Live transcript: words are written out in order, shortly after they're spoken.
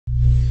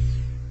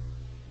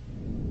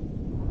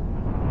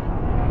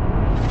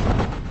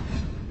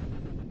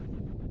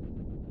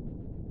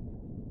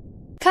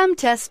Come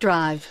test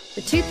drive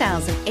the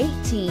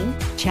 2018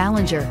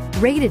 Challenger.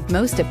 Rated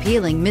most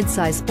appealing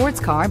midsize sports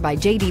car by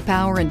J.D.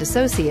 Power and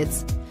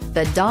Associates,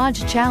 the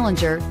Dodge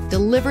Challenger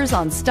delivers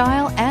on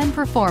style and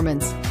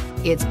performance.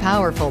 It's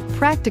powerful,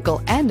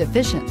 practical, and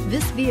efficient.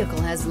 This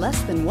vehicle has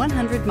less than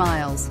 100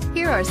 miles.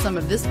 Here are some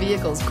of this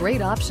vehicle's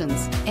great options: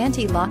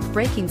 anti-lock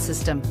braking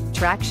system,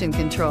 traction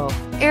control,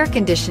 air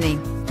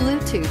conditioning,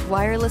 Bluetooth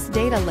wireless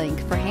data link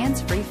for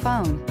hands-free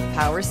phone,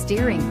 power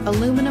steering,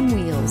 aluminum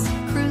wheels,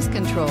 cruise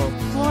control,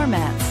 floor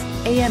mats,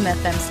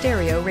 AM/FM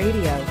stereo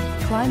radio,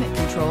 climate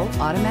control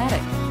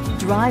automatic.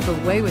 Drive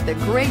away with a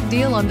great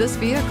deal on this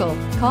vehicle.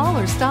 Call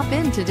or stop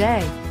in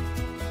today.